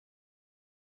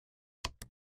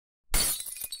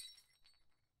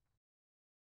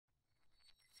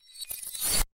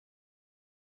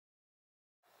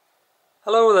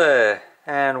Hello there,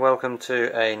 and welcome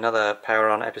to another Power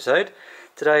On episode.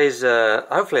 Today's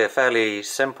hopefully a fairly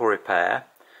simple repair.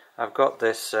 I've got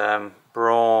this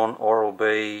Braun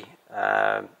Oral-B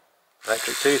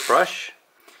electric toothbrush,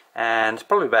 and it's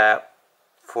probably about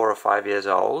 4 or 5 years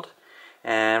old,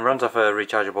 and runs off a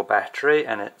rechargeable battery,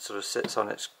 and it sort of sits on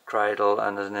its cradle,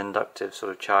 and there's an inductive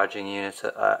sort of charging unit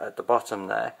at the bottom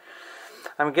there.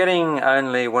 I'm getting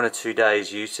only 1 or 2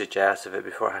 days usage out of it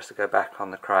before it has to go back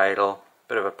on the cradle.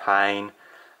 Bit of a pain,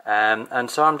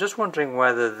 and so I'm just wondering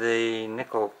whether the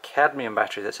nickel cadmium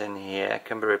battery that's in here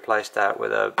can be replaced out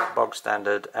with a bog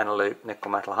standard Eneloop nickel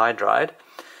metal hydride.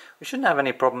 We shouldn't have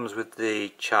any problems with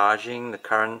the charging. The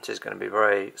current is going to be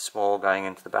very small going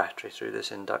into the battery through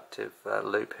this inductive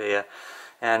loop here,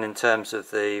 and in terms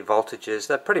of the voltages,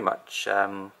 they're pretty much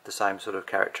the same sort of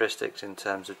characteristics in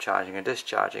terms of charging and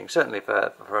discharging, certainly for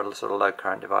a sort of low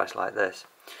current device like this.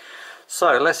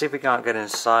 So let's see if we can't get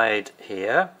inside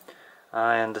here.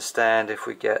 I understand if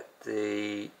we get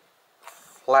the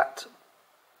flat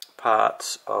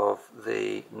parts of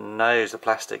the nose, the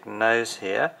plastic nose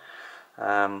here,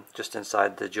 just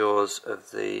inside the jaws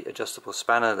of the adjustable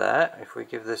spanner there, if we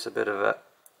give this a bit of a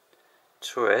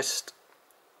twist,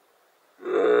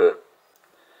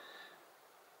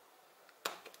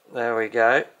 there we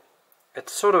go.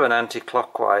 It's sort of an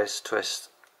anti-clockwise twist,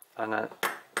 and it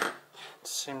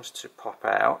seems to pop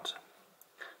out.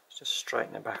 Let's just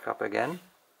straighten it back up again.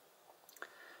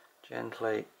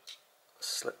 Gently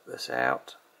slip this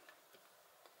out,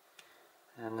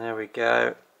 and there we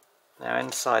go. Now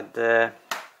inside there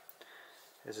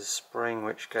is a spring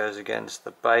which goes against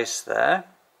the base there.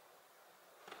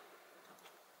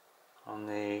 On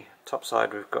the top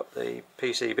side we've got the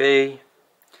PCB,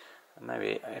 and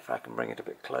maybe if I can bring it a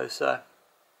bit closer.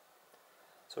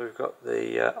 So we've got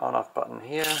the on-off button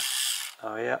here.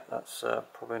 Oh yeah, that's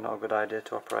probably not a good idea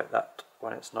to operate that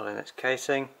when it's not in its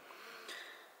casing.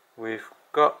 We've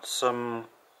got some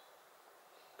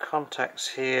contacts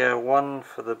here, one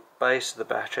for the base of the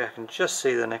battery. I can just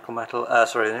see the nickel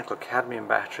cadmium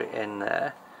battery in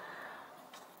there,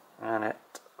 and it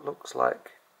looks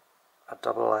like a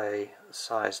AA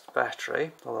sized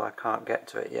battery, although I can't get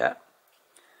to it yet.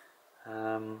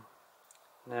 Now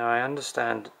I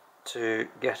understand to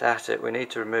get at it we need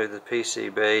to remove the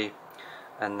PCB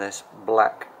and this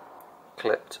black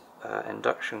clipped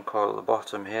induction coil at the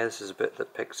bottom here. This is a bit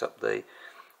that picks up the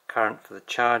current for the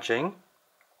charging,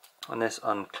 and this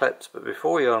unclips. But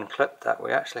before we unclip that,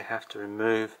 we actually have to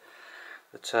remove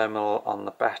the terminal on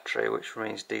the battery, which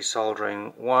means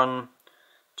desoldering 1,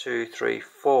 2, 3,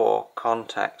 4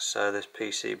 contacts so this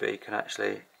PCB can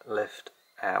actually lift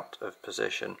out of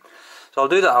position. So I'll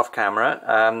do that off camera.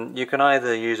 You can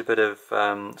either use a bit of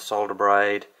solder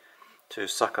braid to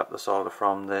suck up the solder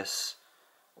from this,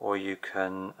 or you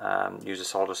can use a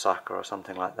solder sucker or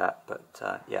something like that,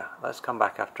 but yeah, let's come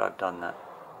back after I've done that.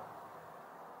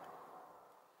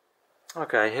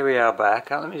 Okay, here we are back.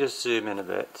 Let me just zoom in a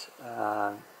bit,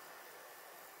 and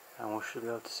we should be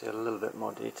able to see a little bit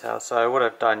more detail. So what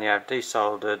I've done, I've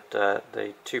desoldered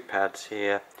the 2 pads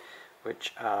here,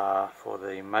 which are for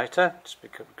the motor. Just be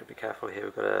careful here,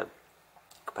 we've got a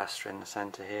capacitor in the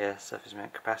centre here, surface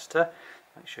mount capacitor.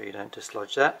 Make sure you don't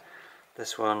dislodge that.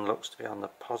 This one looks to be on the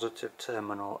positive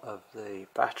terminal of the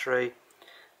battery,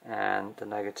 and the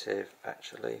negative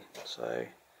actually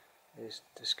is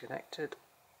disconnected.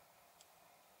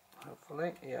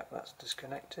 Hopefully, yeah, that's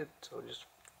disconnected. So we'll just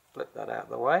flip that out of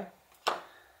the way.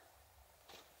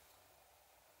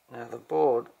 Now the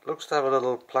board looks to have a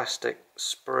little plastic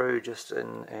sprue just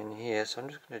in here, so I'm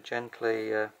just going to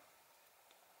gently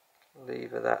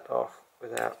lever that off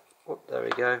without, there we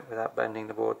go, without bending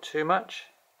the board too much.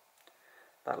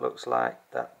 That looks like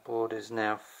that board is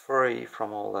now free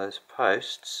from all those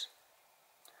posts.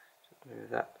 Just move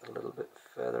that a little bit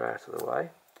further out of the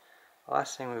way. The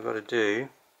last thing we've got to do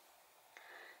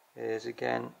is,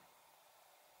 again,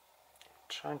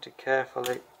 trying to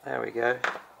carefully, there we go,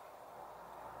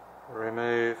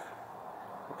 remove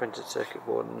the printed circuit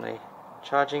board and the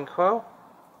charging coil,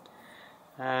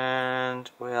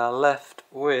 and we are left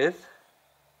with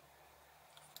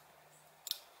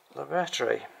the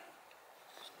battery.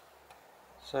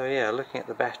 So yeah, looking at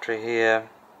the battery here,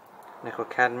 nickel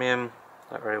cadmium,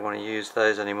 don't really want to use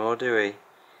those anymore, do we?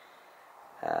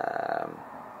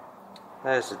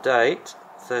 There's the date,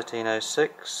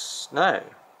 1306, no,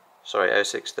 sorry,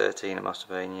 0613 it must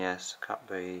have been, yes, can't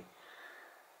be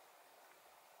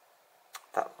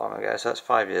that long ago, so that's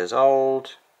 5 years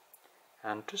old.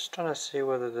 And just trying to see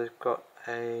whether they've got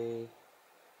a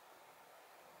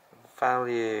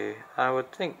value. I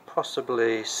would think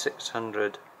possibly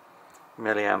 600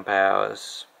 milliamp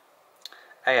hours.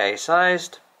 AA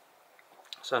sized,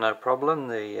 so no problem,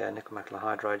 the nickel metal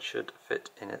hydride should fit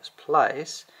in its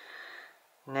place.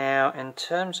 Now in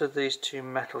terms of these two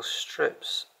metal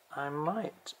strips, I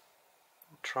might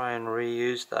try and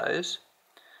reuse those.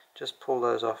 Just pull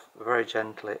those off very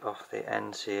gently off the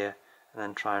ends here and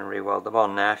then try and re-weld them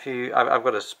on. Now I've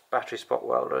got a battery spot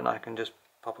welder and I can just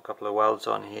pop a couple of welds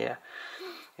on here.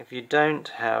 If you don't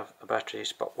have a battery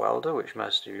spot welder, which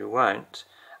most of you won't,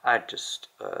 I'd just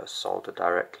solder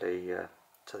directly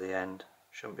to the end.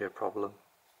 Shouldn't be a problem.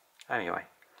 Anyway,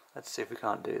 let's see if we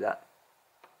can't do that.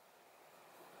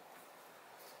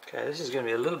 Okay, this is going to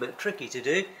be a little bit tricky to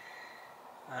do.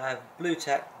 I've blue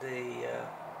tacked the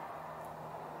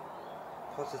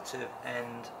positive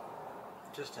end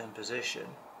just in position,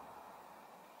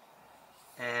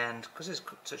 and because it's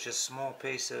such a small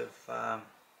piece of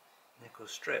nickel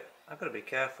strip, I've got to be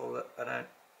careful that I don't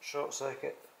short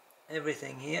circuit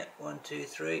everything here. 1, 2,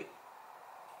 3.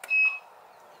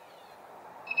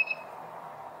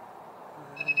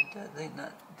 I don't think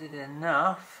that did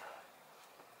enough.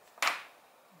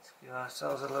 Let's give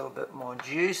ourselves a little bit more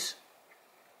juice.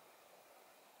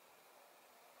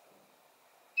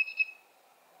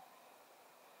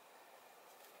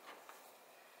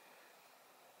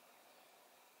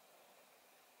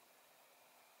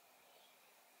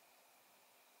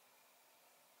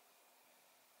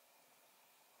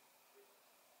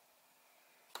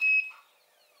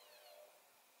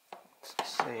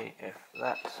 Let's see if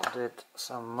that did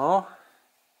some more.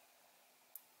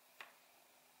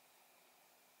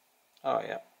 Oh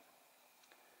yeah.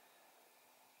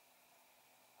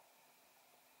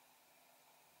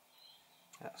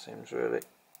 That seems really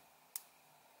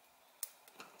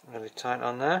tight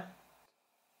on there.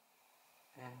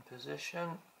 In position.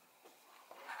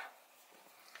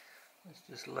 Let's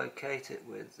just locate it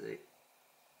with the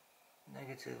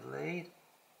negative lead.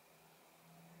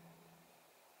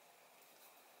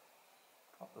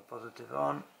 Pop the positive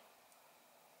on,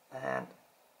 and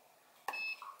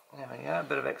there we go, a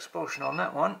bit of expulsion on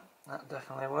that one. That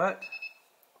definitely worked.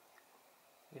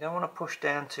 You don't want to push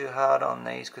down too hard on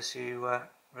these because you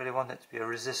really want it to be a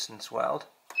resistance weld.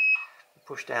 If you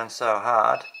push down so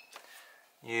hard,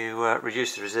 you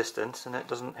reduce the resistance and it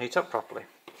doesn't heat up properly.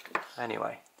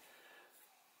 Anyway,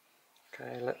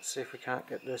 okay, let's see if we can't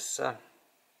get this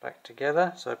back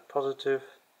together. So positive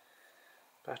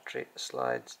battery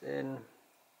slides in,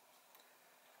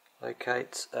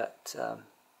 locates at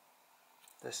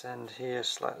this end here,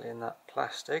 slightly in that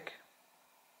plastic.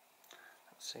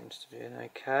 That seems to be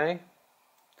okay.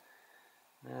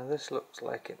 Now this looks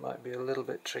like it might be a little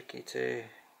bit tricky to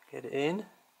get in.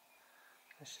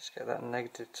 Let's just get that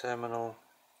negative terminal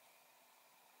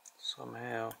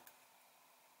somehow.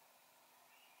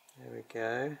 There we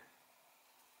go.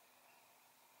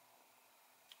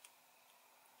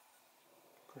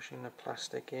 Pushing the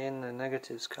plastic in, the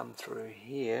negatives come through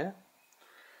here.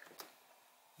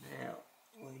 Now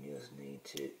we just need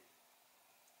to,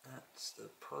 that's the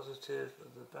positive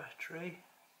of the battery.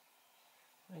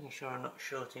 Making sure I'm not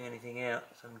shorting anything out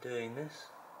as I'm doing this.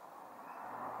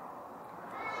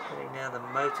 Okay, now the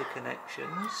motor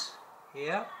connections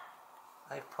here,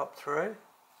 they've popped through.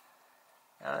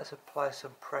 Now let's apply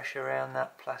some pressure around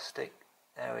that plastic.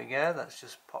 There we go, that's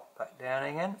just popped back down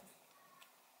again.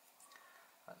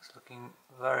 That's looking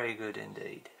very good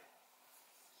indeed.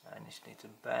 I just need to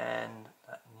band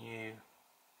that new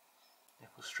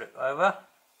nickel strip over,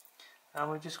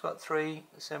 and we've just got 3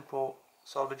 simple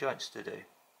solder joints to do.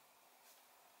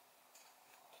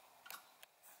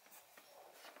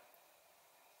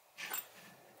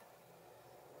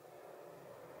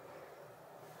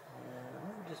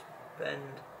 And just bend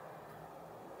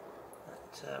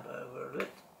that tab over a bit.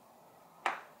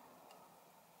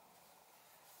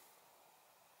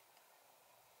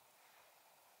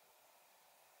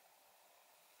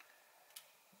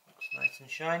 Nice and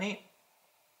shiny.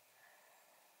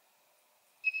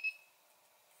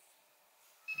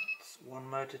 That's one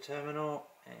motor terminal,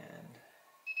 and the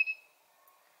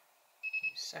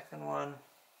second one,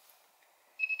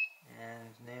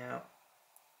 and now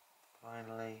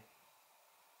finally,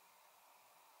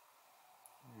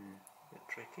 a bit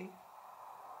tricky.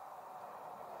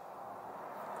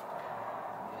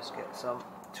 Just get some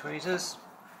tweezers.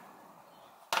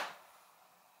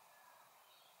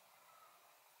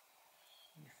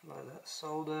 Follow that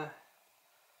solder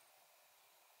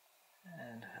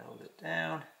and hold it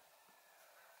down.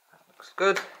 That looks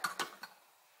good.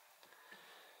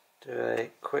 Do a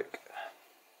quick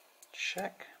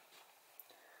check.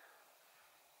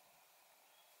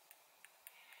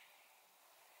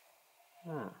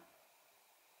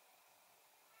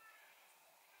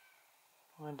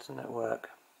 Why doesn't it work?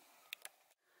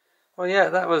 Well, yeah,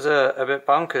 that was a bit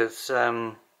bonkers.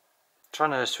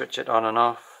 Trying to switch it on and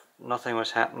off, nothing was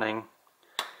happening.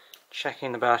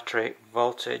 Checking the battery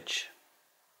voltage,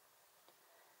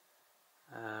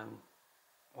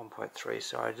 1.3,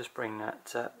 sorry, just bring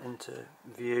that into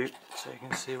view so you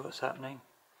can see what's happening.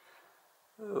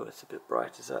 Oh, it's a bit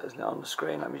bright as that, isn't it, on the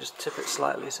screen? Let me just tip it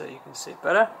slightly so you can see it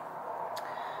better.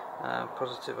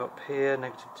 Positive up here,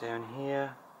 negative down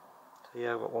here. So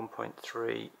yeah, I've got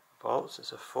 1.3 volts.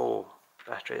 It's a full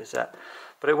battery, is that?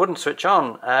 But it wouldn't switch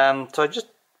on. So I just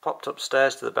popped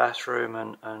upstairs to the bathroom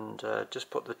and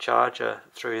just put the charger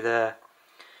through there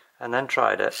and then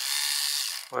tried it.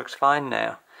 Works fine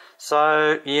now.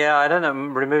 So yeah, I don't know,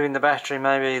 removing the battery,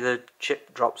 maybe the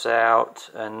chip drops out,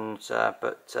 and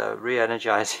but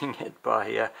re-energizing it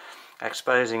by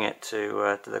exposing it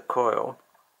to the coil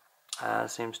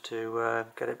seems to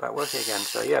get it back working again.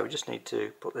 So yeah, we just need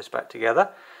to put this back together,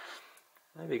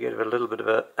 maybe give it a little bit of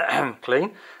a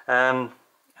clean, and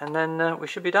then we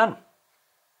should be done.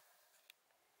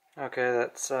 Okay,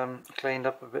 that's cleaned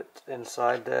up a bit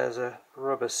inside. There's a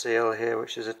rubber seal here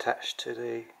which is attached to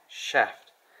the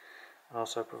shaft and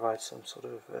also provides some sort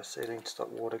of sealing to stop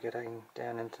water getting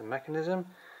down into the mechanism.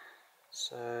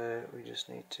 So we just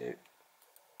need to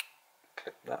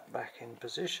clip that back in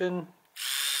position.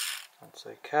 That's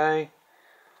okay.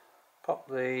 Pop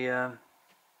the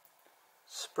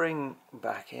spring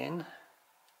back in.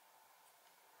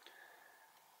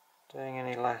 Doing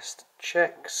any last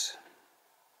checks.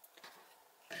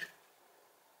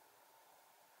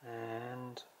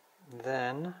 And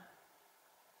then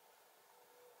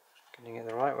getting it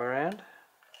the right way around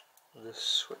with the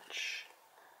switch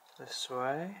this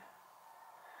way.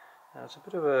 Now it's a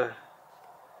bit of an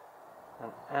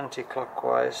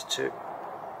anti-clockwise to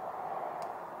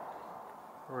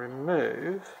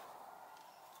remove.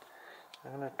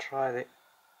 I'm going to try the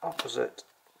opposite.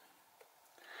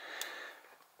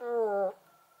 Or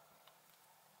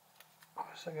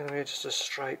is it going to be just a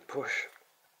straight push?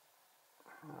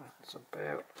 It's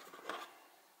about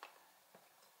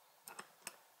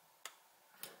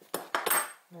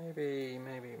maybe.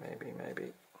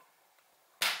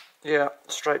 Yeah,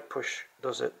 straight push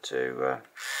does it to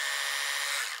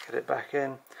get it back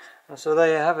in. And so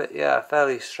there you have it. Yeah,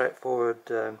 fairly straightforward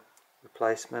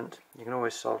replacement. You can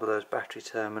always solder those battery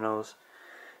terminals.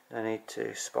 No need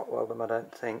to spot weld them, I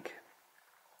don't think.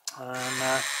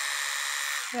 And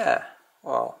yeah,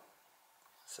 well,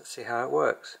 let's see how it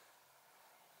works.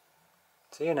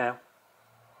 See you now.